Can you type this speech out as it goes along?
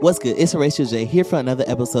What's good? It's Horatio J here for another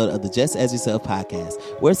episode of the Just As Yourself podcast,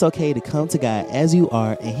 where it's okay to come to God as you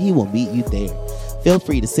are and He will meet you there. Feel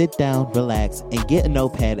free to sit down, relax, and get a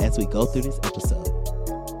notepad as we go through this episode.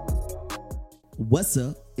 What's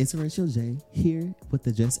up? It's Horatio J here with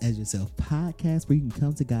the Just As Yourself podcast, where you can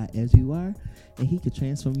come to God as you are and He can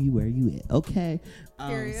transform you where you at. Okay.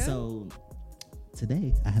 So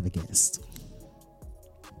today I have a guest.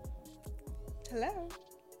 Hello.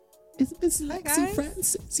 It's Miss Lexi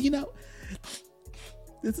Francis. You know,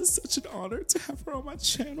 this is such an honor to have her on my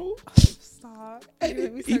channel. Stop.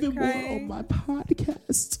 And even more on my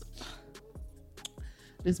podcast.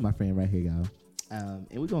 This is my friend right here, y'all. And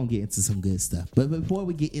we're going to get into some good stuff. But before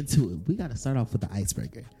we get into it, we got to start off with the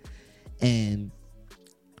icebreaker. And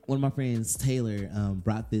one of my friends, Taylor,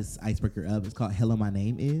 brought this icebreaker up. It's called Hello, My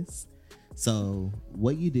Name Is. So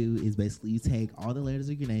what you do is basically you take all the letters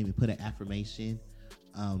of your name and put an affirmation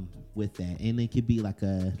with that, and it could be like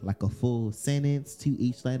a full sentence to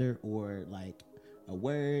each letter or like a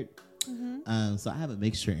word. So I have a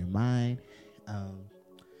mixture in mind,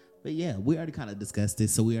 but yeah, we already kind of discussed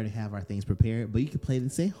this, so we already have our things prepared, but you can play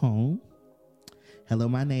this at home. Hello,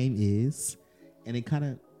 my name is, and it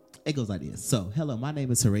goes like this. So hello, my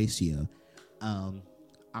name is Horatio.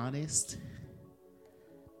 Honest,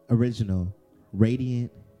 original,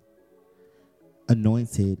 radiant,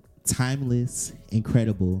 anointed, timeless,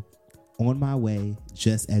 incredible, on my way,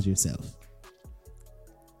 just as yourself.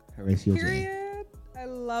 Horatio Period. J. I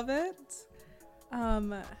love it.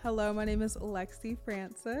 Hello, my name is Lexi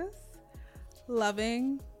Francis.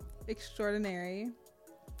 Loving, extraordinary,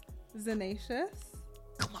 zenacious.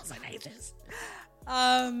 Come on, zenacious.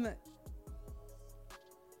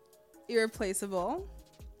 Irreplaceable,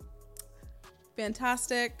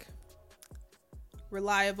 fantastic,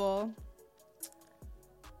 reliable.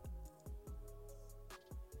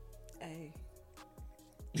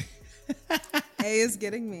 A is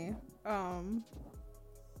getting me. Anointed?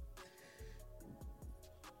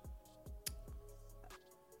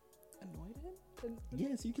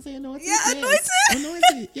 Yes, you can say anointed. Yeah, yes.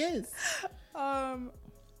 Anointed. Yes.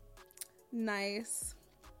 Nice.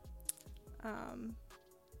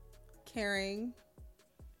 Caring.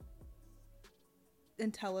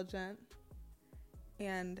 Intelligent.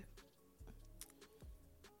 And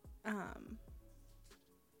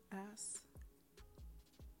ass.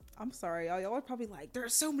 I'm sorry, y'all are probably like, there are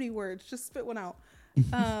so many words. Just spit one out.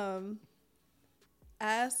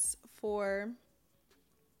 S for,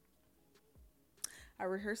 I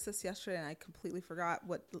rehearsed this yesterday and I completely forgot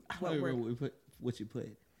what word. What you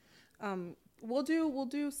put. We'll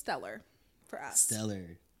do stellar for S.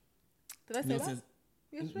 Stellar. Did I say that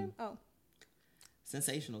yesterday? Mm-mm. Oh,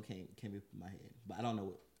 sensational came up in my head, but I don't know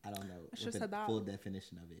what the full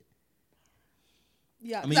definition of it.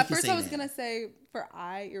 Yeah, at first I was going to say for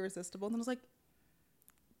I, irresistible, and then I was like,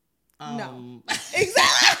 no.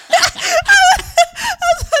 Exactly. I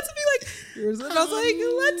was about to be like, irresistible. I was like,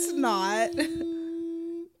 let's not.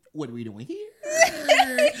 What are we doing here?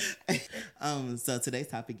 So today's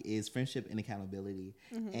topic is friendship and accountability.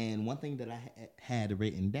 Mm-hmm. And one thing that I had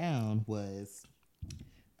written down was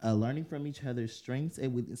learning from each other's strengths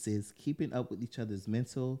and weaknesses, keeping up with each other's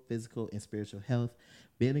mental, physical, and spiritual health,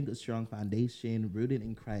 building a strong foundation rooted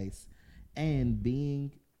in Christ, and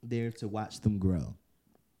being there to watch them grow.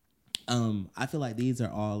 I feel like these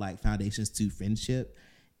are all like foundations to friendship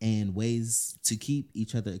and ways to keep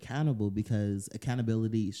each other accountable, because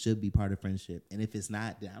accountability should be part of friendship. And if it's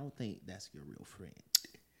not, then I don't think that's your real friend.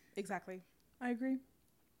 Exactly. I agree.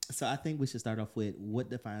 So I think we should start off with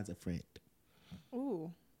what defines a friend.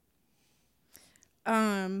 Ooh.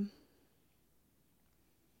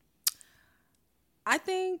 I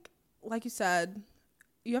think, like you said,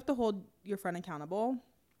 you have to hold your friend accountable,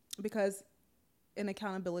 because in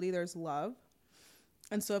accountability, there's love.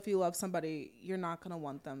 And so if you love somebody, you're not going to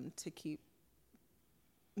want them to keep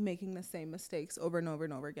making the same mistakes over and over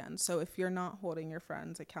and over again. So if you're not holding your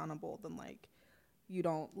friends accountable, then like you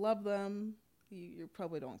don't love them. You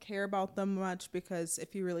probably don't care about them much, because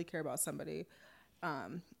if you really care about somebody,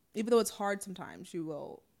 even though it's hard sometimes, you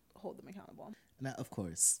will hold them accountable. Now, of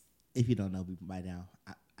course, if you don't know me by now,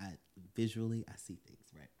 I visually, I see things,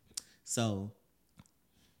 right? So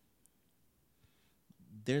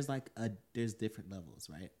there's different levels,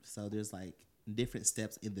 right? So there's like different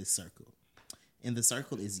steps in this circle. And the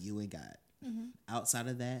circle is you and God. Mm-hmm. Outside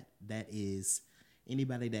of that, that is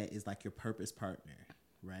anybody that is like your purpose partner,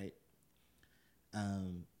 right?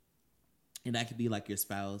 And that could be like your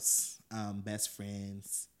spouse, best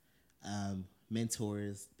friends,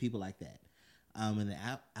 mentors, people like that. And then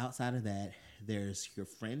outside of that, there's your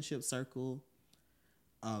friendship circle,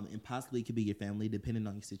 and possibly it could be your family, depending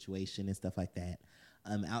on your situation and stuff like that.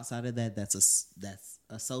 Outside of that, that's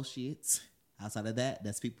associates. Outside of that,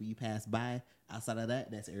 that's people you pass by. Outside of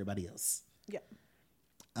that, that's everybody else. Yeah.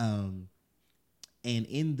 And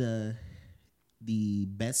in the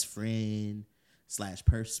best friend /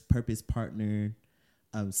 purpose partner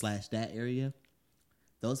 / that area,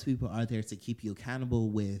 those people are there to keep you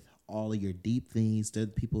accountable with all of your deep things. They're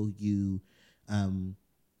the people you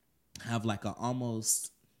have like a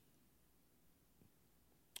almost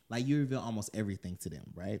like you reveal almost everything to them,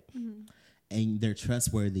 right? Mm-hmm. And they're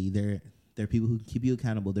trustworthy. They're people who keep you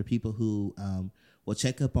accountable. They're people who will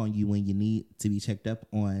check up on you when you need to be checked up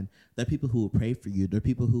on. They're people who will pray for you. They're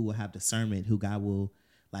people who will have discernment, who God will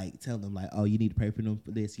like tell them like, oh, you need to pray for them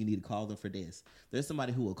for this. You need to call them for this. There's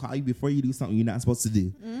somebody who will call you before you do something you're not supposed to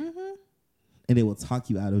do. Mm-hmm. And they will talk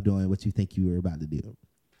you out of doing what you think you were about to do.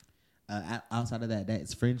 Outside of that,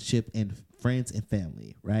 that's friendship and friends and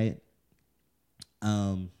family, right?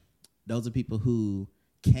 Those are people who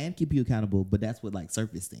can keep you accountable, but that's with like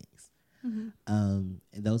surface things. Mm-hmm. And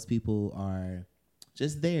those people are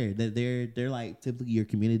just there. They're like typically your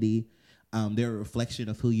community. They're a reflection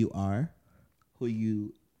of who you are, who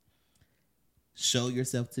you show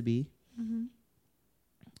yourself to be.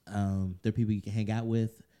 Mm-hmm. They're people you can hang out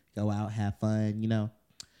with, go out, have fun, you know.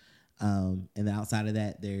 And then outside of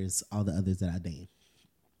that, there's all the others that I named.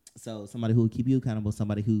 So somebody who will keep you accountable,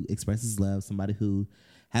 somebody who expresses love, somebody who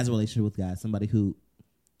has a relationship with God, somebody who,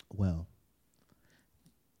 well,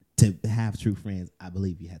 to have true friends, I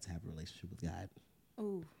believe you have to have a relationship with God.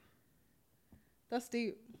 Oh, that's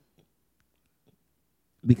deep.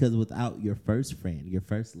 Because without your first friend, your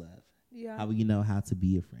first love, how will you know how to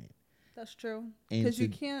be a friend? That's true. Because you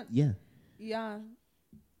can't. Yeah. Yeah.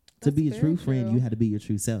 To be a true friend, you have to be your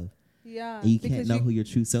true self. Yeah. And you can't know who your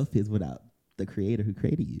true self is without the creator who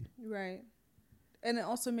created you. Right. And it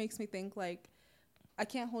also makes me think like, I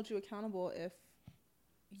can't hold you accountable if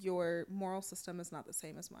your moral system is not the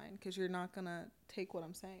same as mine, because you're not going to take what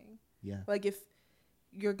I'm saying. Yeah. Like if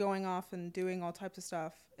you're going off and doing all types of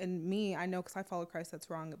stuff, and me, I know because I follow Christ that's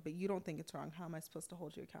wrong, but you don't think it's wrong. How am I supposed to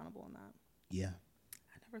hold you accountable in that? Yeah.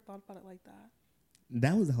 I never thought about it like that.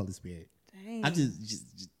 That was the Holy Spirit. Dang. I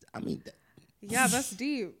just I mean. Yeah, that's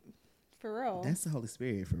deep. For real. That's the Holy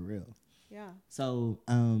Spirit for real. Yeah. So,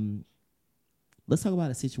 let's talk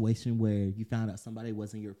about a situation where you found out somebody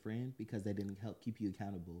wasn't your friend because they didn't help keep you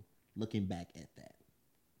accountable. Looking back at that.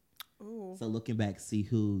 Ooh. So looking back, see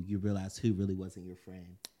who you realize who really wasn't your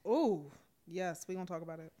friend. Oh, yes, we're gonna talk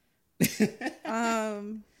about it.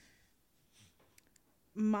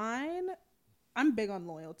 Mine, I'm big on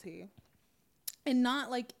loyalty, and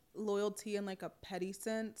not like loyalty in like a petty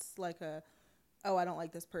sense, like oh, I don't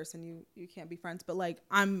like this person, you can't be friends. But like,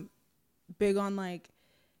 I'm big on like,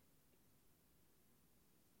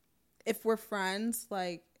 if we're friends,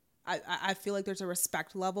 like I feel like there's a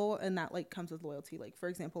respect level, and that like comes with loyalty. Like, for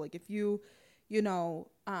example, like if you know,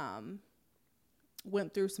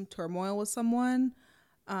 went through some turmoil with someone,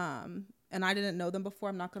 and I didn't know them before,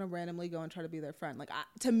 I'm not going to randomly go and try to be their friend. Like,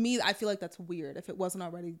 to me, I feel like that's weird if it wasn't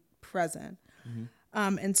already present.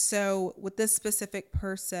 Mm-hmm. And so with this specific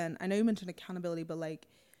person, I know you mentioned accountability, but like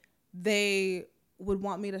they would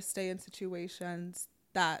want me to stay in situations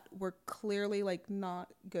that were clearly like not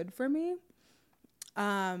good for me.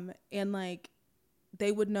 And like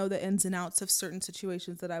they would know the ins and outs of certain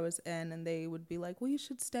situations that I was in, and they would be like, well, you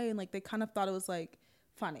should stay. And like, they kind of thought it was like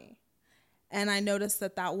funny. And I noticed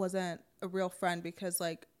that wasn't a real friend, because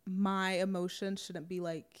like my emotions shouldn't be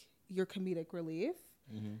like your comedic relief.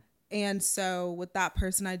 Mm-hmm. And so with that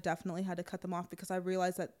person, I definitely had to cut them off, because I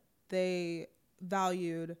realized that they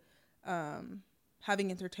valued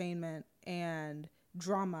having entertainment and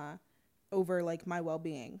drama over like my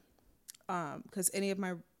well-being. Because any of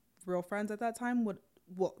my real friends at that time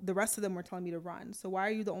the rest of them were telling me to run. So why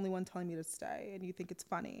are you the only one telling me to stay? And you think it's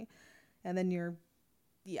funny. And then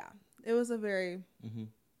it was a very, mm-hmm.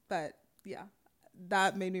 But yeah,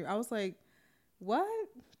 that made me, I was like, what?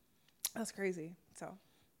 That's crazy. So.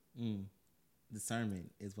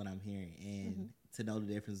 Discernment is what I'm hearing. And mm-hmm. to know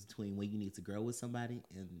the difference between when you need to grow with somebody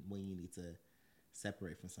and when you need to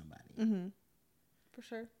separate from somebody. Mm-hmm. For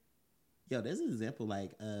sure. Yo, there's an example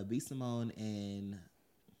like B. Simone and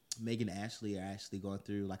Megan Ashley are actually going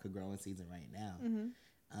through like a growing season right now. Mm-hmm.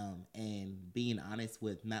 And being honest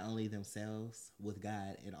with not only themselves, with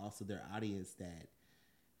God, and also their audience, that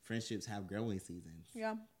friendships have growing seasons.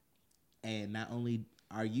 Yeah. And not only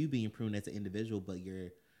are you being pruned as an individual, but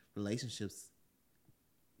your relationships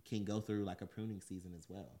can go through like a pruning season as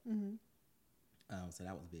well. Mm-hmm. So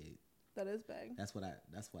that was big. That is big. That's what I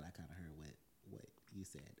kind of heard with what you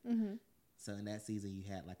said. Mm-hmm. So in that season, you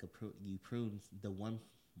had like you pruned the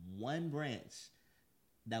one branch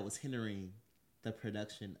that was hindering the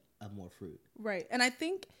production of more fruit. Right. And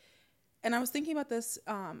I was thinking about this.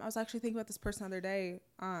 I was actually thinking about this person the other day,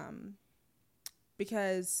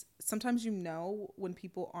 because sometimes when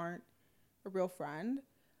people aren't a real friend,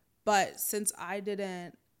 but since I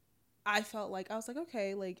felt like I was like,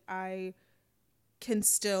 okay, like I can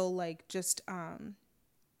still like just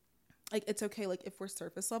like it's okay like if we're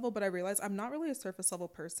surface level, but I realize I'm not really a surface level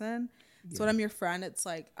person. Yeah. So when I'm your friend, it's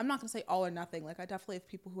like I'm not gonna say all or nothing. Like I definitely have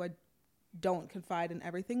people who I don't confide in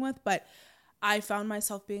everything with, but I found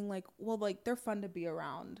myself being like, well, like they're fun to be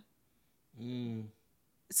around.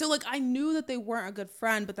 So like I knew that they weren't a good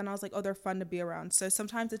friend, but then I was like, oh, they're fun to be around. So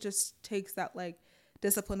sometimes it just takes that like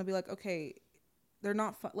discipline to be like, okay, they're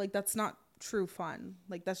not fun. Like that's not true fun.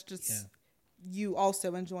 Like that's just you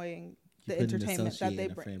also enjoying the entertainment that they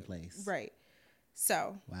bring. Place. Right.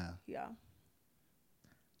 So. Wow. Yeah.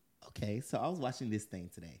 Okay, so I was watching this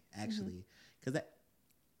thing today, actually, because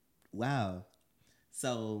wow.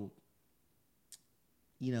 So,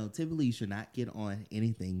 typically you should not get on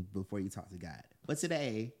anything before you talk to God. But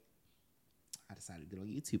today, I decided to get on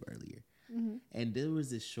YouTube earlier. And there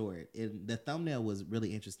was this short, and the thumbnail was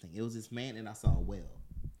really interesting. It was this man, and I saw a whale.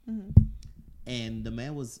 And the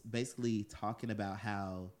man was basically talking about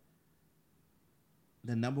how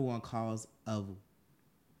the number one cause of...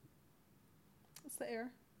 It's the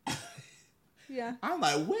air. Yeah. I'm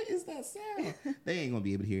like, what is that sound? They ain't gonna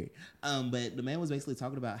be able to hear it. But the man was basically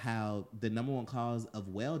talking about how the number one cause of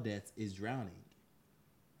whale deaths is drowning.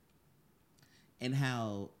 And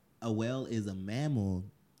how a whale is a mammal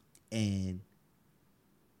and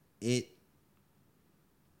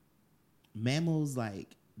mammals,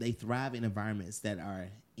 like, they thrive in environments that are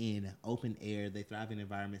in open air. They thrive in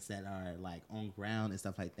environments that are like on ground and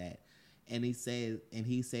stuff like that. And he said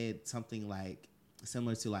something like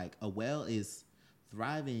similar to like a whale is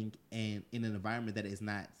thriving and in an environment that is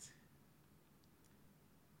not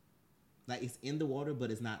like it's in the water, but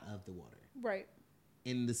it's not of the water. Right.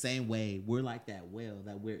 In the same way, we're like that whale,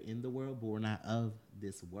 that we're in the world, but we're not of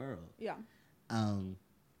this world. Yeah.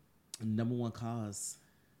 Number one cause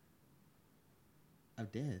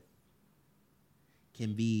of death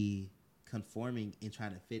can be conforming and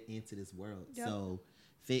trying to fit into this world. Yep. So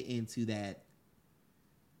fit into that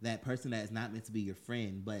person that is not meant to be your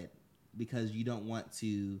friend, but because you don't want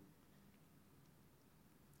to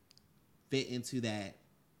fit into that,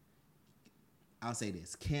 I'll say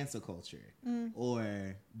this, cancel culture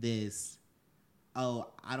or this, oh,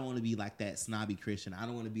 I don't want to be like that snobby Christian. I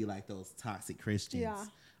don't want to be like those toxic Christians.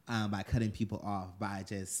 Yeah. By cutting people off, by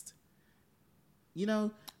just,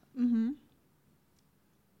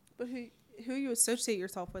 But who you associate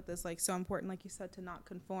yourself with is like so important, like you said, to not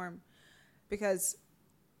conform, because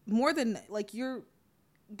more than like you're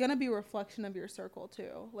gonna be a reflection of your circle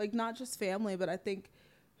too, like not just family, but I think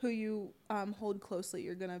who you hold closely,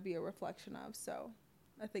 you're gonna be a reflection of. So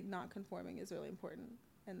I think not conforming is really important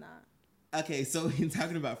in that. Okay, so in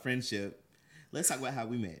talking about friendship, let's talk about how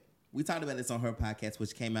we met. We talked about this on her podcast,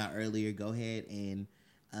 which came out earlier. Go ahead and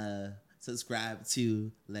subscribe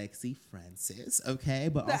to Lexi Francis, okay?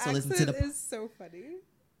 But the also listen to the... is so funny.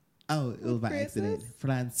 Oh, it was by accident.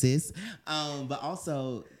 Francis. But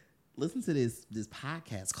also listen to this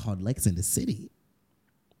podcast called Lex in the City.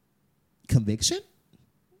 Conviction?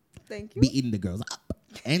 Thank you. Be eating the girls up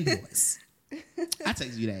and the boys. I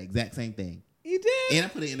texted you that exact same thing. You did? And I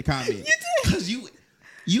put it in the comments. You did? Because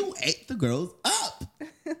you ate the girls up.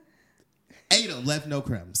 Ate them, left no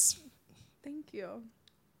crumbs. Thank you.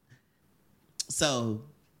 So,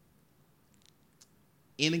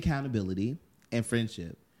 in accountability and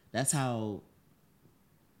friendship, that's how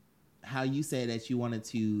you said that you wanted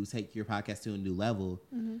to take your podcast to a new level.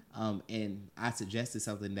 And I suggested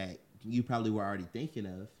something that you probably were already thinking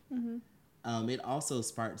of. It also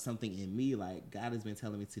sparked something in me, like God has been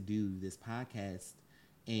telling me to do this podcast,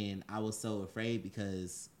 and I was so afraid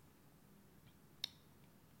because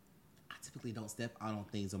I typically don't step out on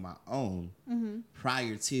things on my own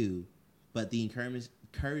prior to, but the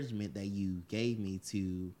encouragement that you gave me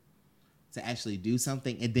to actually do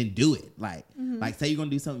something and then do it, like say you're gonna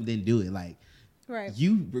do something, then do it. Like, right,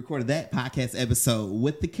 you recorded that podcast episode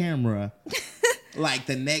with the camera like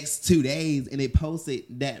the next 2 days, and it posted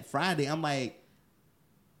that Friday. I'm like,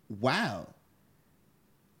 wow.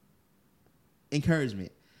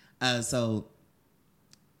 Encouragement. So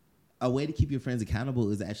a way to keep your friends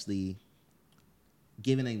accountable is actually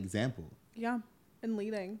giving an example. Yeah, and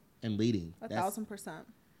leading. 1,000%.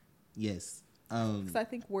 Yes. Because I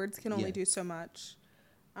think words can only do so much.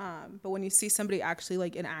 But when you see somebody actually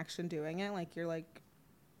like in action doing it, like you're like,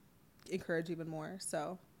 encourage even more.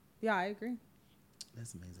 So, yeah, I agree.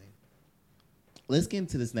 That's amazing. Let's get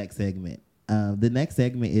into this next segment. The next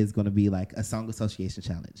segment is going to be like a song association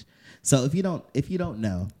challenge. So if you don't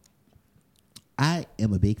know, I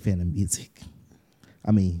am a big fan of music.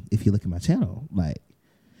 I mean, if you look at my channel, like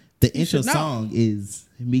the intro song is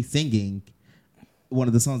me singing one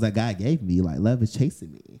of the songs that God gave me, like "Love Is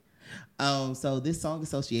Chasing Me." So this song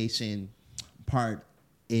association part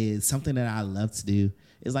is something that I love to do.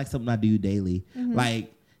 It's like something I do daily. Mm-hmm.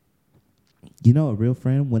 Like, you know, a real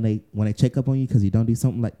friend when they check up on you because you don't do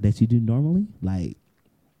something like that you do normally. Like,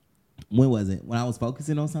 when was it? When I was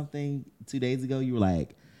focusing on something 2 days ago, you were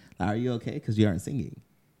like, "Are you okay?" Because you aren't singing.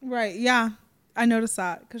 Right. Yeah, I noticed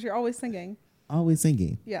that because you're always singing. Always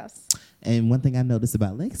singing. Yes. And one thing I noticed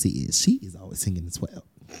about Lexi is she is always singing as well.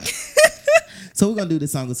 So we're gonna do the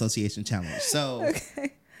song association challenge. So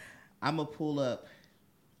okay. I'm gonna pull up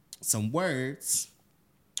some words,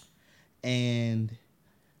 and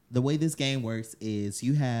the way this game works is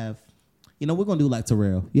you have, we're gonna do like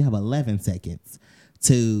Terrell. You have 11 seconds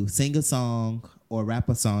to sing a song or rap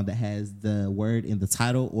a song that has the word in the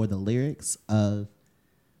title or the lyrics of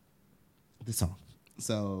the song.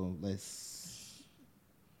 So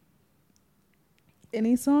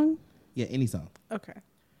any song? Yeah, any song. Okay.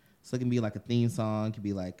 So it can be like a theme song. It can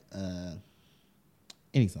be like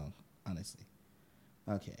any song, honestly.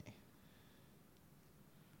 Okay.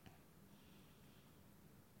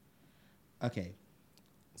 Okay.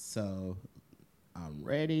 So I'm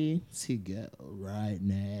ready to go right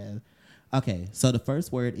now. Okay. So the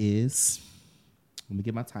first word is, let me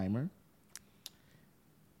get my timer.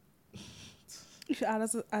 You should add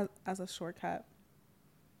as a shortcut.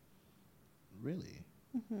 Really?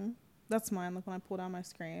 Mm-hmm. That's mine. Like when I pull down my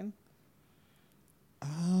screen.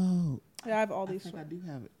 Oh. Yeah, I have all these. I do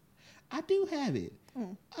have it. I do have it.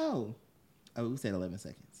 Mm. Oh, we said 11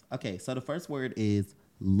 seconds. Okay, so the first word is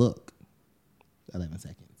look. 11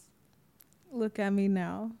 seconds. Look at me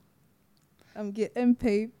now. I'm getting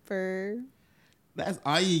paper. That's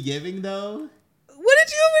all you giving though? What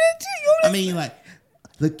did you want to do? I mean, like,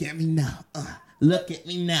 look at me now. Look at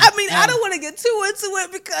me now. I mean, I don't want to get too into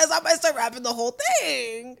it because I might start rapping the whole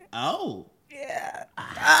thing. Oh. Yeah.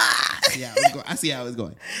 I see how it's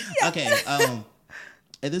going. Yeah. Okay.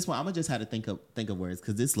 At this point, I'm gonna just have to think of words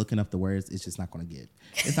because this looking up the words is just not gonna give.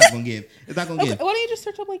 It's not gonna give. It's not gonna give. Why don't you just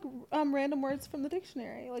search up like random words from the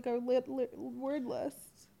dictionary, like a word list?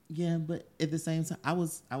 Yeah, but at the same time, I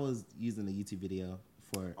was using the YouTube video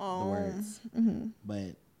for the words, mm-hmm.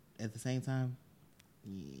 But at the same time,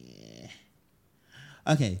 yeah.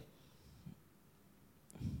 Okay.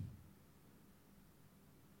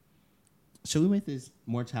 Should we make this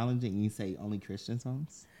more challenging and you say only Christian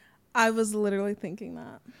songs? I was literally thinking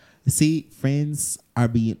that. See, friends are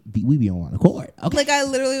we be on one accord. Okay. Like I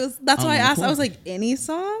literally was. That's why I asked. I was like, any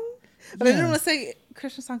song, but I didn't want to say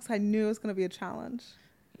Christian songs. I knew it was going to be a challenge.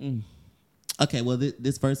 Mm. Okay, well,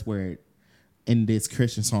 this first word in this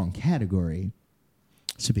Christian song category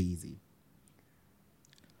should be easy.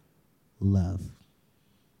 Love.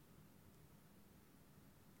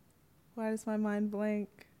 Why does my mind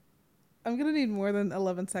blank? I'm going to need more than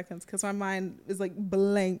 11 seconds because my mind is like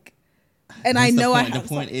blank. And I know I have. The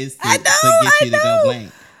point is to get you to go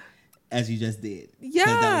blank, as you just did. Yeah.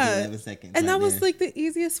 That was 11 seconds. And that was like the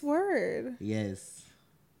easiest word. Yes.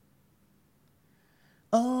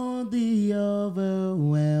 Oh, the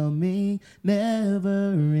overwhelming,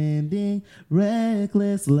 never-ending,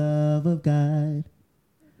 reckless love of God.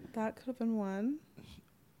 That could have been one.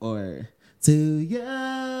 Or to you,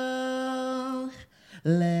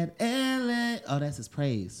 let. Oh, that's his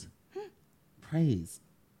praise. Praise.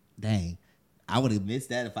 Dang. I would have missed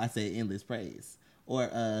that if I said endless praise.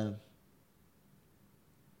 Or,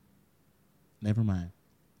 never mind.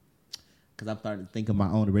 Because I'm starting to think of my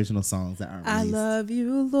own original songs that aren't released. I love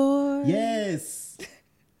you, Lord. Yes.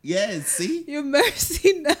 Yes, see? Your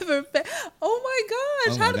mercy never fails. Oh my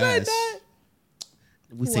gosh. How did I do that?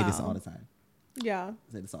 We say this all the time. Yeah.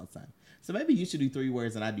 We say this all the time. So maybe you should do 3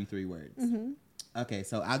 words and I do 3 words. Mm-hmm. Okay,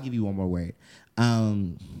 so I'll give you one more word.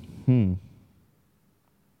 Him.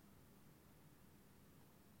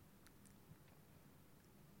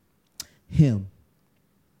 HIM.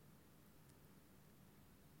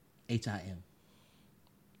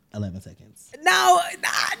 11 seconds. No,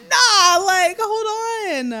 nah. Like,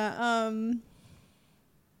 hold on.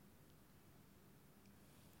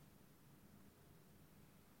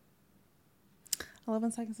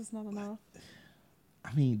 11 seconds is not enough.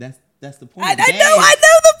 I mean, that's the point. I know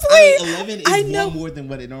the point. I mean, 11 is one more than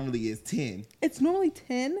what it normally is. 10. It's normally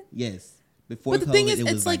 10. Yes. Before but the COVID, thing is, it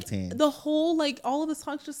was it's like 10. The whole, like, all of the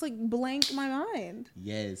songs just, like, blank my mind.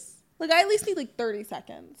 Yes. Like, I at least need like 30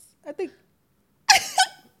 seconds. I think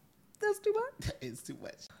that's too much. It's too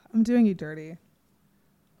much. I'm doing you dirty.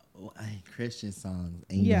 Oh, Christian songs.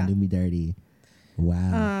 And you Yeah. gonna do me dirty.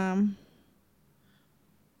 Wow.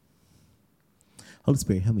 Holy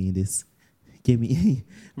Spirit, help me in this. Give me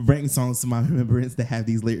bring songs to my remembrance that have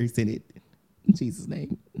these lyrics in it. In Jesus'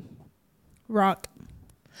 name. Rock.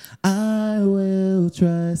 I will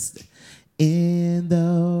trust in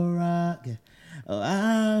the rock. Oh,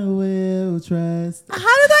 I will trust. How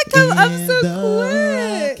did that come up in so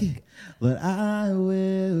the quick? rock. But I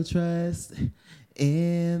will trust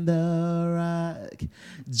in the rock.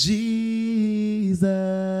 Jesus.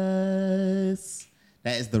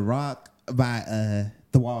 That is The Rock by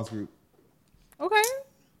the Walls Group. Okay.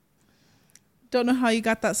 Don't know how you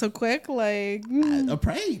got that so quick. Like, I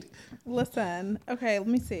prayed. listen. Okay, let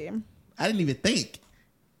me see. I didn't even think.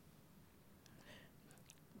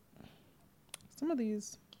 Some of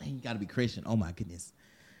these. Man, you gotta be Christian. Oh my goodness.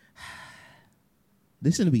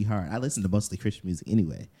 This shouldn't be hard. I listen to mostly Christian music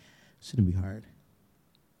anyway. Shouldn't be hard.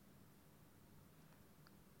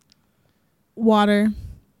 Water.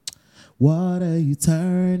 Water you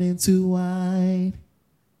turn into wine.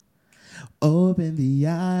 Open the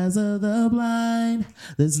eyes of the blind.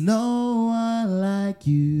 There's no one like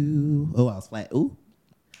you. Oh, I was flat. Ooh.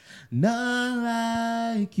 None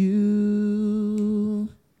like you.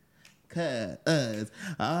 'Cause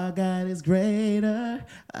our God is greater.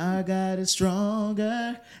 Our God is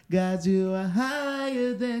stronger. God, you are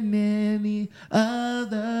higher than any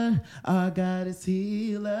other. Our God is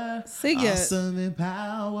healer. Sing it. Awesome in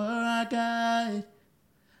power. Our God.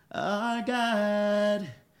 Our God.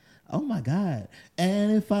 Oh my God.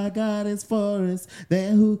 And if our God is for us,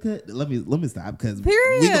 then who could let me stop because we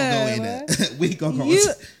gonna go in there. We gonna go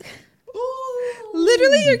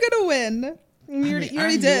Literally you're gonna win. You already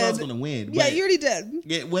I did. knew I was gonna win. Yeah, you already did.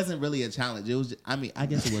 It wasn't really a challenge. It was just, I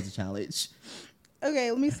guess it was a challenge. Okay,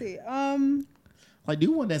 let me see. Like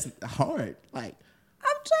do one that's hard. Like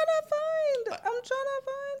I'm trying to find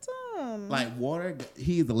some. like water,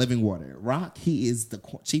 he is the living water. Rock, he is the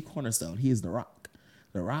chief cornerstone. He is the rock.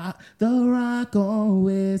 The rock on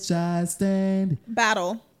which I stand.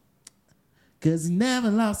 Battle. 'Cause he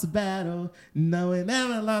never lost a battle. No, he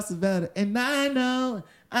never lost a battle. And I know,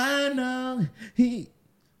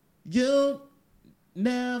 you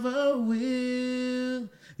never will.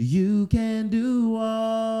 You can do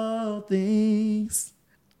all things.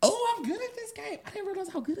 Oh, I'm good at this game. I didn't realize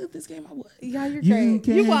how good at this game I was. Yeah, you're great.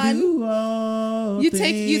 You won. do all You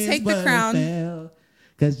take the crown.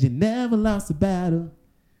 'Cause you never lost a battle.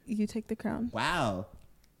 You take the crown. Wow.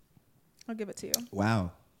 I'll give it to you.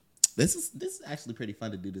 Wow. This is actually pretty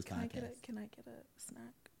fun to do this podcast. Can I get a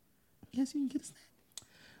snack? Yes, you can get a snack.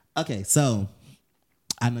 Okay, so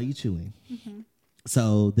I know you chewing. Mm-hmm.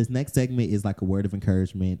 So this next segment is like a word of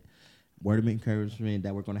encouragement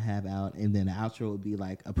that we're gonna have out, and then the outro would be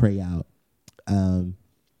like a pray out.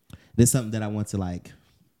 There's something that I want to like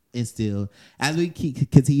instill as we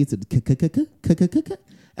continue to do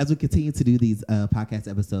these podcast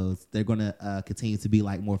episodes. They're gonna continue to be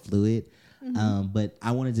like more fluid. Mm-hmm. But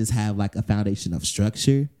I want to just have like a foundation of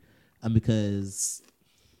structure, because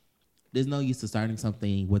there's no use to starting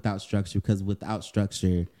something without structure, because without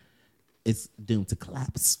structure, it's doomed to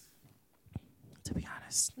collapse. To be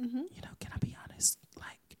honest, can I be honest?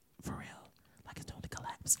 Like for real, like it's doomed to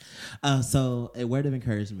collapse. So a word of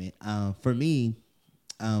encouragement for me.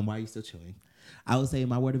 Why are you still chewing? I would say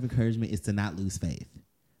my word of encouragement is to not lose faith.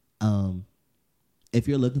 If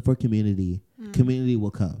you're looking for community, community will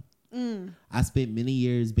come. I spent many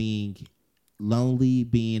years being lonely,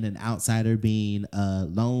 being an outsider, being a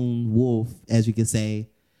lone wolf, as you could say.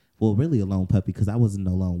 Well, really a lone puppy, because I wasn't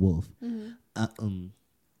no lone wolf.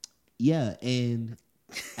 Yeah, and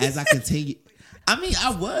as I continue, I mean,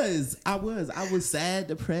 I was sad,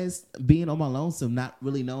 depressed, being on my lonesome, not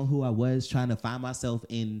really knowing who I was, trying to find myself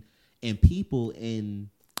in people, and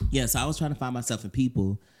so I was trying to find myself in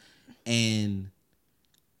people, and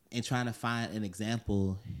trying to find an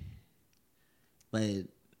example. But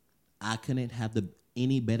I couldn't have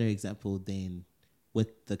any better example than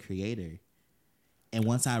with the Creator. And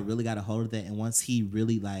once I really got a hold of that, and once he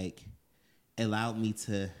really like allowed me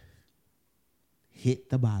to hit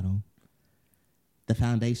the bottom, the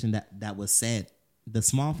foundation that was set, the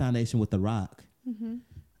small foundation with the rock,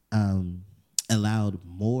 allowed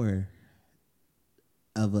more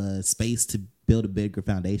of a space to build a bigger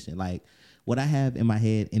foundation. Like what I have in my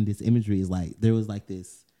head in this imagery is like there was like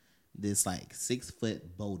this like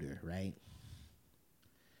 6-foot boulder, right?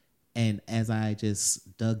 And as I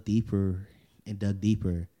just dug deeper and dug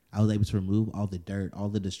deeper, I was able to remove all the dirt, all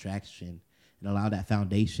the distraction, and allow that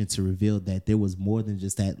foundation to reveal that there was more than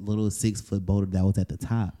just that little 6-foot boulder that was at the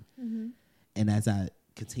top. Mm-hmm. And as I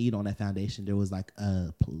continued on that foundation, there was like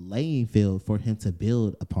a playing field for him to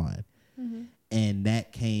build upon. Mm-hmm. And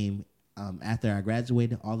that came after I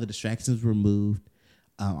graduated. All the distractions were removed.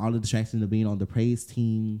 All the distractions of being on the praise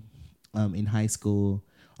team in high school,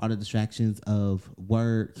 all the distractions of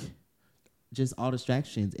work, just all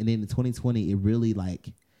distractions. And then in 2020, it really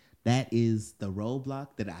like, that is the roadblock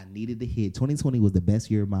that I needed to hit. 2020 was the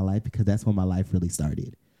best year of my life because that's when my life really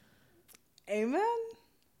started. Amen.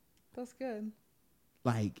 That's good.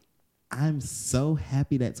 Like, I'm so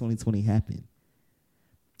happy that 2020 happened.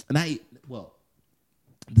 And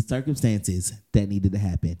the circumstances that needed to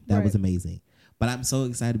happen, that was amazing. But I'm so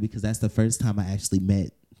excited because that's the first time I actually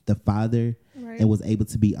met the Father and was able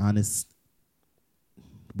to be honest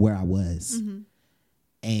where I was. Mm-hmm.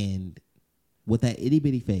 And with that itty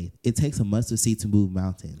bitty faith, it takes a mustard seed to move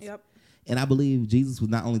mountains. Yep. And I believe Jesus was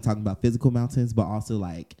not only talking about physical mountains, but also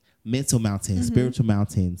like mental mountains, spiritual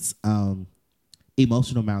mountains,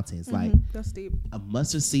 emotional mountains. Mm-hmm. Like, that's deep. A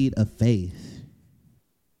mustard seed of faith.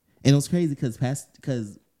 And it was crazy because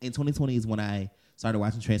in 2020 is when I started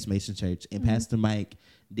watching Transformation Church, and Pastor Mike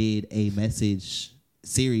did a message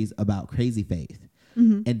series about crazy faith.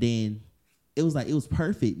 Mm-hmm. And then it was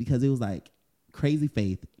perfect because it was like crazy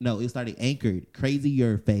faith. No, it started anchored,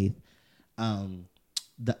 crazier faith,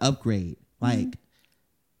 the upgrade. Like,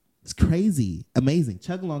 it's crazy, amazing.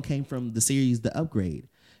 Chug Along came from the series The Upgrade.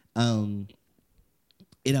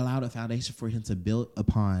 It allowed a foundation for him to build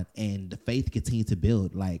upon, and the faith continued to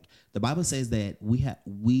build. Like, the Bible says that we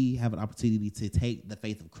have an opportunity to take the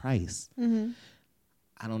faith of Christ. Mm-hmm.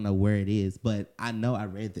 I don't know where it is, but I know I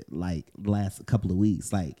read it like last couple of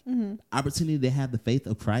weeks. Like, opportunity to have the faith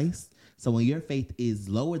of Christ. So when your faith is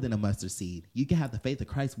lower than a mustard seed, you can have the faith of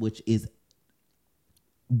Christ, which is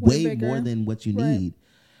way more than what you need.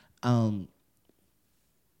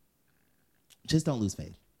 Just don't lose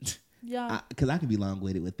faith. Yeah. Because I can be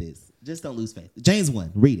long-winded with this. Just don't lose faith. James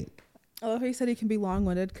 1, read it. I love how you said you can be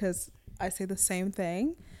long-winded because I say the same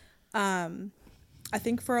thing. I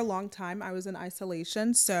think for a long time I was in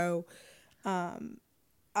isolation. So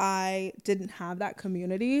I didn't have that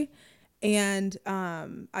community. And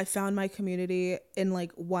I found my community in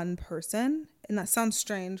like one person. And that sounds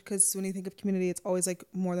strange because when you think of community, it's always like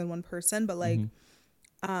more than one person. But like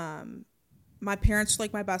my parents were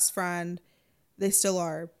like my best friend. They still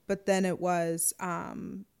are. But then it was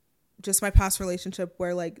just my past relationship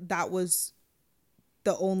where like that was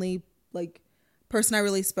the only like person I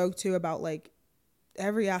really spoke to about like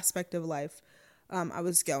every aspect of life I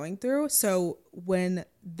was going through. So when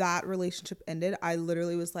that relationship ended, I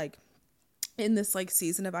literally was like in this like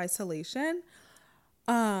season of isolation,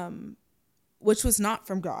 which was not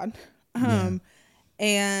from God.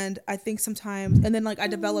 And I think sometimes, and then like I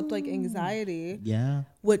developed like anxiety,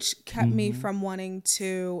 which kept me from wanting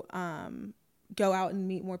to go out and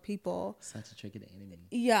meet more people. Such a trick of the enemy.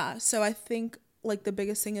 Yeah. So I think like the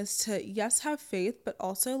biggest thing is to, yes, have faith, but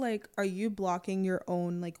also like, are you blocking your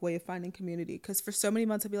own like way of finding community? Because for so many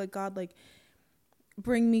months I'd be like, God, like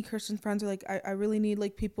bring me Christian friends, or like I really need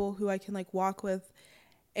like people who I can like walk with.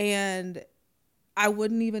 And I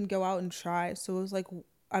wouldn't even go out and try. So it was like,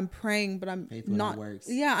 I'm praying, but I'm not.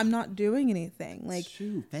 I'm not doing anything. Like,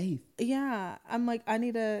 true faith. Yeah, I'm like, I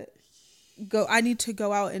need to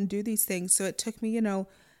go out and do these things. So it took me,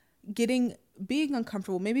 being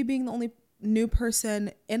uncomfortable, maybe being the only new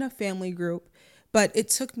person in a family group, but it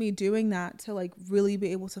took me doing that to like really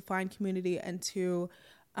be able to find community and to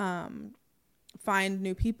find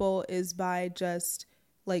new people, is by just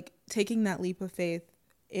like taking that leap of faith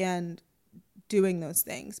and doing those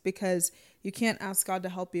things, because you can't ask God to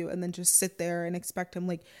help you and then just sit there and expect him.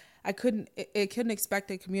 Like I couldn't expect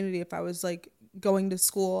a community if I was like going to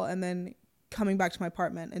school and then coming back to my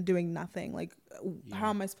apartment and doing nothing. Like how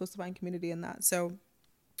am I supposed to find community in that? So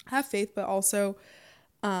have faith, but also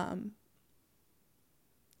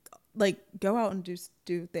like go out and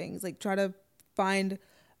do things, like try to find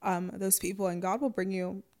those people, and God will bring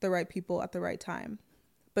you the right people at the right time.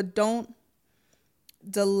 But don't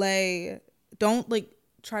like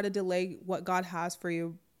try to delay what God has for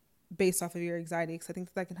you based off of your anxiety, because I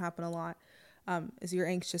think that can happen a lot. Is you're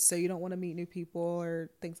anxious, so you don't want to meet new people or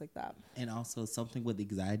things like that. And also something with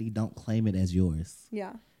anxiety, don't claim it as yours.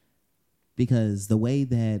 Yeah. Because the way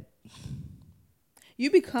that you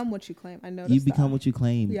become what you claim, I noticed you become what you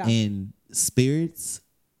claim. Yeah. And spirits,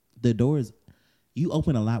 the doors, you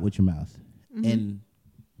open a lot with your mouth. Mm-hmm. And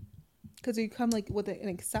because you come like with an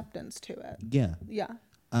acceptance to it. Yeah. Yeah.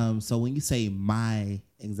 So when you say my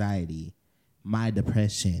anxiety, my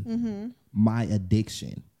depression, my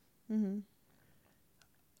addiction,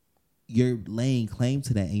 you're laying claim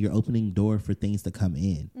to that, and you're opening door for things to come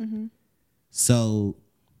in. Mm-hmm. So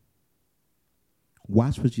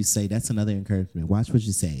watch what you say. That's another encouragement. Watch what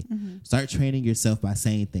you say. Mm-hmm. Start training yourself by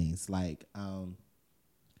saying things like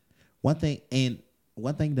one thing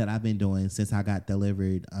that I've been doing since I got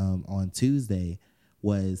delivered on Tuesday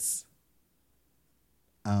was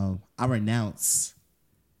I renounce.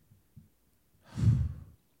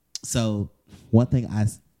 So one thing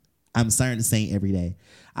I'm starting to say every day,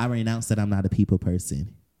 I renounce that I'm not a people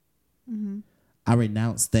person. Mm-hmm. I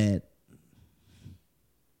renounce that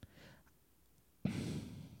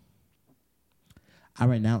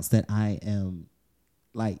I am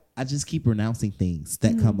like, I just keep renouncing things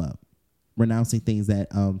that come up, renouncing things that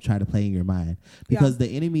try to play in your mind, because the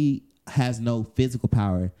enemy has no physical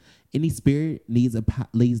power. Any spirit needs a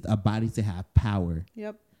body to have power.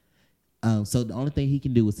 Yep. So the only thing he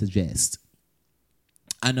can do is suggest.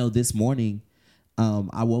 I know this morning,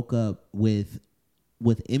 I woke up with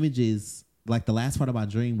images. Like the last part of my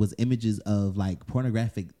dream was images of like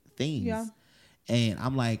pornographic things. Yeah. And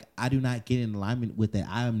I'm like, I do not get in alignment with that.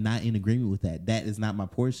 I am not in agreement with that. That is not my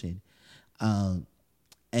portion.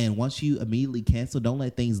 And once you immediately cancel, don't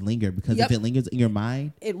let things linger, because if it lingers in your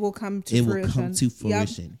mind, it will come to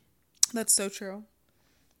fruition. Yep. That's so true.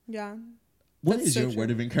 Yeah. What is your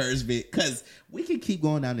word of encouragement? Because we can keep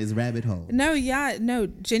going down this rabbit hole. No,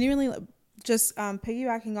 genuinely, just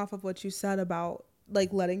piggybacking off of what you said about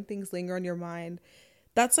like letting things linger in your mind.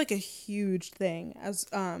 That's like a huge thing.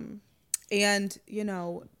 And you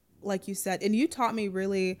know, like you said, and you taught me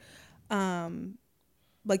really,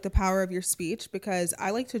 like the power of your speech, because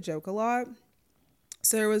I like to joke a lot.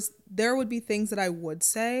 So there would be things that I would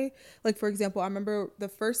say, like for example, I remember the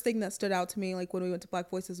first thing that stood out to me, like when we went to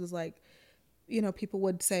Black Voices, was like, you know, people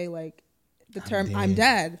would say like the term "I'm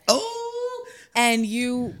dead." Oh, and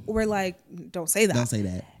you were like, "Don't say that. Don't say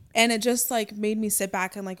that." And it just like made me sit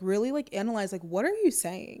back and like really like analyze, like, what are you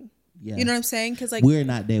saying? Yeah. You know what I'm saying? Because like, we're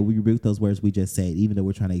not dead. We rebuke those words we just said, even though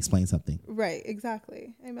we're trying to explain something. Right.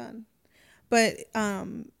 Exactly. Amen. But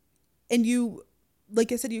and you,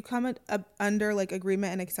 like I said, you come under like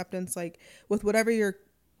agreement and acceptance, like with whatever you're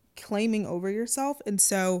claiming over yourself, and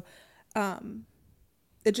so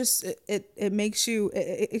it just it makes you,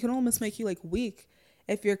 it can almost make you like weak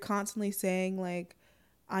if you're constantly saying like,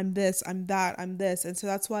 I'm this, I'm that, I'm this. And so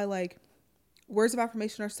that's why like words of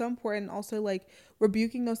affirmation are so important. Also like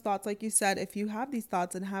rebuking those thoughts, like you said, if you have these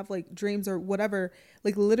thoughts and have like dreams or whatever,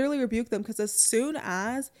 like literally rebuke them, because as soon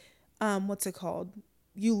as what's it called,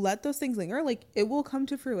 you let those things linger, like it will come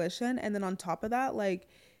to fruition. And then on top of that, like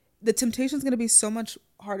the temptation is going to be so much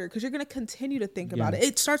harder, because you're going to continue to think about it.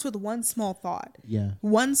 It starts with one small thought. Yeah.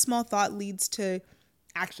 One small thought leads to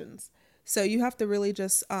actions. So you have to really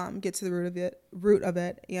just get to the root of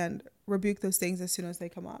it and rebuke those things as soon as they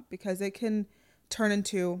come up, because it can turn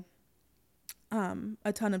into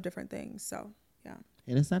a ton of different things. So, yeah.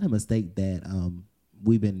 And it's not a mistake that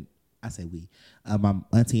my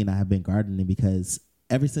auntie and I have been gardening, because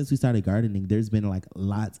ever since we started gardening, there's been like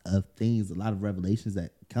lots of things, a lot of revelations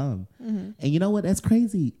that come. Mm-hmm. And you know what? That's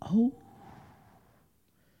crazy. Oh,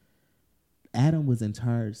 Adam was in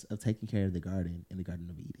charge of taking care of the garden in the Garden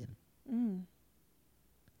of Eden. Mm.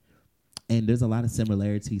 And there's a lot of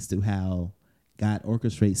similarities to how God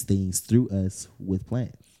orchestrates things through us with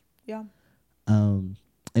plants. Yeah. And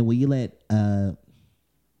when you let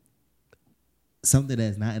something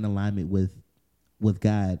that's not in alignment with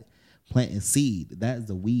God plant a seed, that is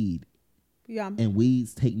a weed. Yeah. And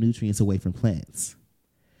weeds take nutrients away from plants.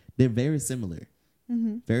 They're very similar.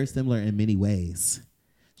 Mm-hmm. Very similar in many ways.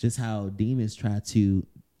 Just how demons try to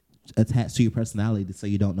attach to your personality so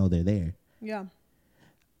you don't know they're there. Yeah.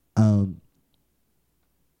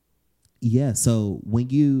 Yeah. So when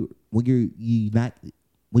you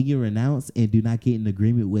renounce and do not get in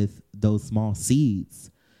agreement with those small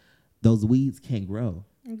seeds, those weeds can't grow.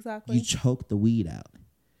 Exactly. You choke the weed out,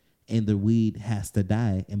 and the weed has to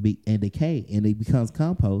die and decay, and it becomes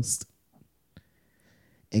compost.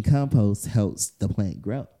 And compost helps the plant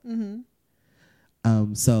grow.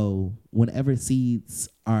 Mm-hmm. So whenever seeds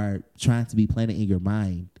are trying to be planted in your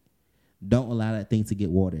mind, don't allow that thing to get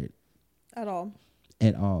watered. At all.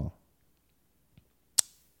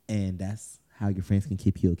 And that's how your friends can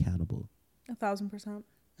keep you accountable. 1,000%.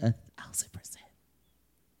 1,000%.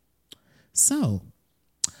 So,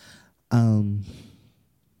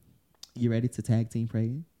 you ready to tag team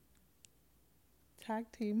praying? Tag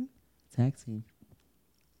team.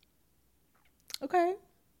 Okay.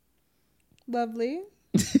 Lovely.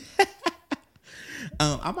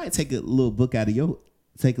 I might take a little book out of your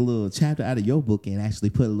take a little chapter out of your book and actually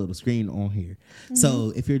put a little screen on here. Mm-hmm.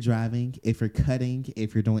 So if you're driving, if you're cutting,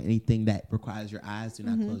 if you're doing anything that requires your eyes, do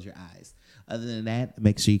not close your eyes. Other than that,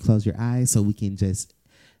 make sure you close your eyes so we can just...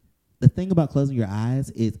 The thing about closing your eyes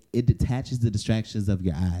is it detaches the distractions of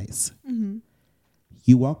your eyes. Mm-hmm.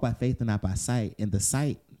 You walk by faith and not by sight, and the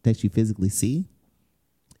sight that you physically see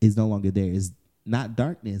is no longer there. It's not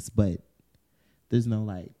darkness, but there's no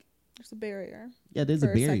like... There's a barrier. Yeah, there's a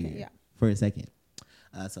barrier for a second.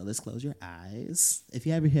 So let's close your eyes. If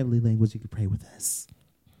you have your heavenly language, you can pray with us.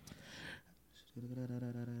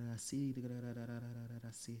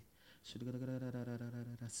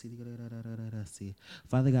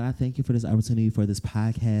 Father God, I thank you for this opportunity for this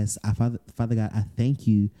podcast. Father God, I thank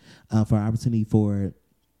you for our opportunity for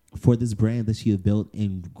this brand that you have built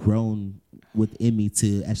and grown within me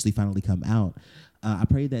to actually finally come out. I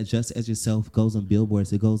pray that just as yourself goes on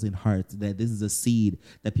billboards, it goes in hearts, that this is a seed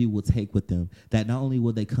that people will take with them, that not only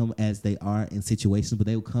will they come as they are in situations, but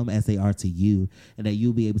they will come as they are to you, and that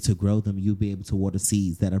you'll be able to grow them. You'll be able to water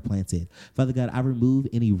seeds that are planted. Father God, I remove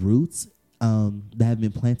any roots that have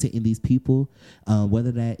been planted in these people,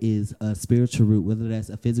 whether that is a spiritual root, whether that's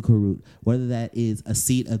a physical root, whether that is a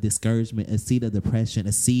seed of discouragement, a seed of depression,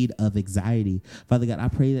 a seed of anxiety. Father God, I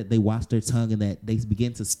pray that they watch their tongue and that they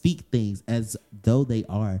begin to speak things as though they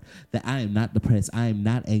are, that I am not depressed, I am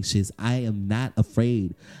not anxious, I am not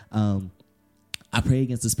afraid. I pray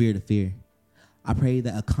against the spirit of fear. I pray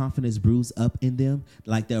that a confidence brews up in them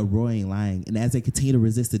like they're a roaring lion. And as they continue to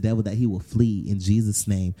resist the devil, that he will flee in Jesus'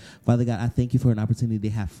 name. Father God, I thank you for an opportunity to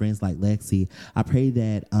have friends like Lexi. I pray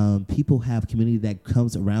that people have community that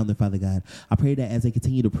comes around them, Father God. I pray that as they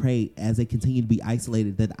continue to pray, as they continue to be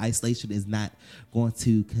isolated, that the isolation is not going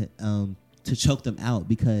to choke them out,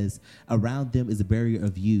 because around them is a barrier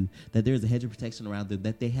of you, that there is a hedge of protection around them,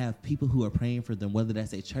 that they have people who are praying for them, whether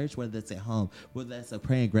that's at church, whether that's at home, whether that's a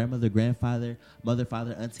praying grandmother, grandfather, mother,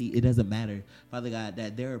 father, auntie, it doesn't matter, Father God,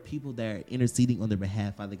 that there are people that are interceding on their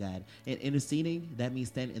behalf, Father God. And interceding, that means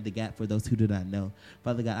standing in the gap for those who do not know.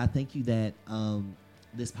 Father God, I thank you that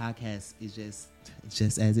this podcast is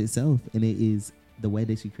just as itself, and it is the way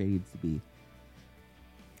that you created it to be.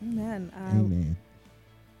 Amen. Amen.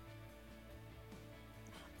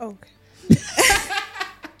 Okay.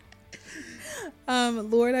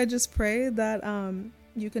 Lord, I just pray that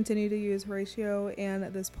you continue to use Horatio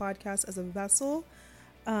and this podcast as a vessel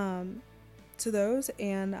to those,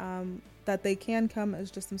 and that they can come as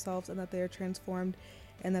just themselves, and that they are transformed,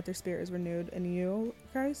 and that their spirit is renewed in you,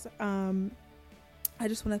 Christ. I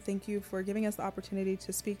just want to thank you for giving us the opportunity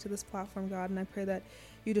to speak to this platform, God, and I pray that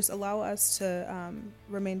you just allow us to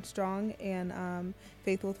remain strong and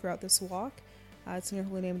faithful throughout this walk. It's in your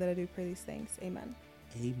holy name that I do pray these things. Amen.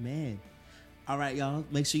 Amen. All right, y'all.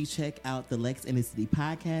 Make sure you check out the Lex and the City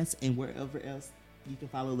podcast, and wherever else you can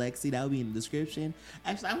follow Lexi. That will be in the description.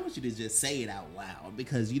 Actually, I want you to just say it out loud,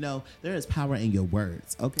 because, there is power in your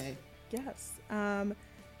words. Okay? Yes.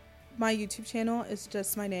 My YouTube channel is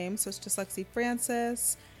just my name. So it's just Lexi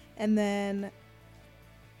Francis. And then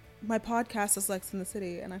my podcast is Lex in the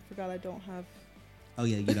City. And I forgot I don't have... Oh,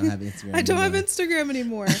 yeah, you don't have Instagram I don't have Instagram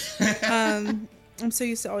anymore. I'm so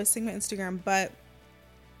used to always seeing my Instagram, but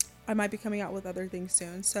I might be coming out with other things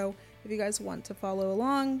soon. So if you guys want to follow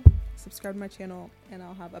along, subscribe to my channel, and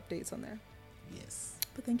I'll have updates on there. Yes.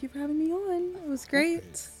 But thank you for having me on. It was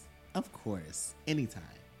great. Of course. Anytime.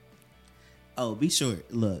 Oh, be sure.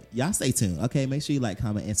 Look, y'all stay tuned. Okay, make sure you like,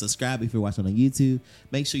 comment, and subscribe if you're watching on YouTube.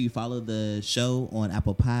 Make sure you follow the show on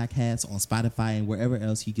Apple Podcasts, on Spotify, and wherever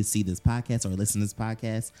else you can see this podcast or listen to this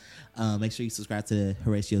podcast. Make sure you subscribe to the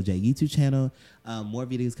Horatio J YouTube channel. More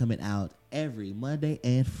videos coming out every Monday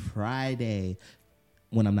and Friday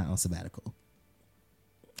when I'm not on sabbatical.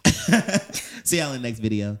 See y'all in the next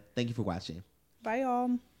video. Thank you for watching. Bye,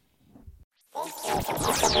 y'all.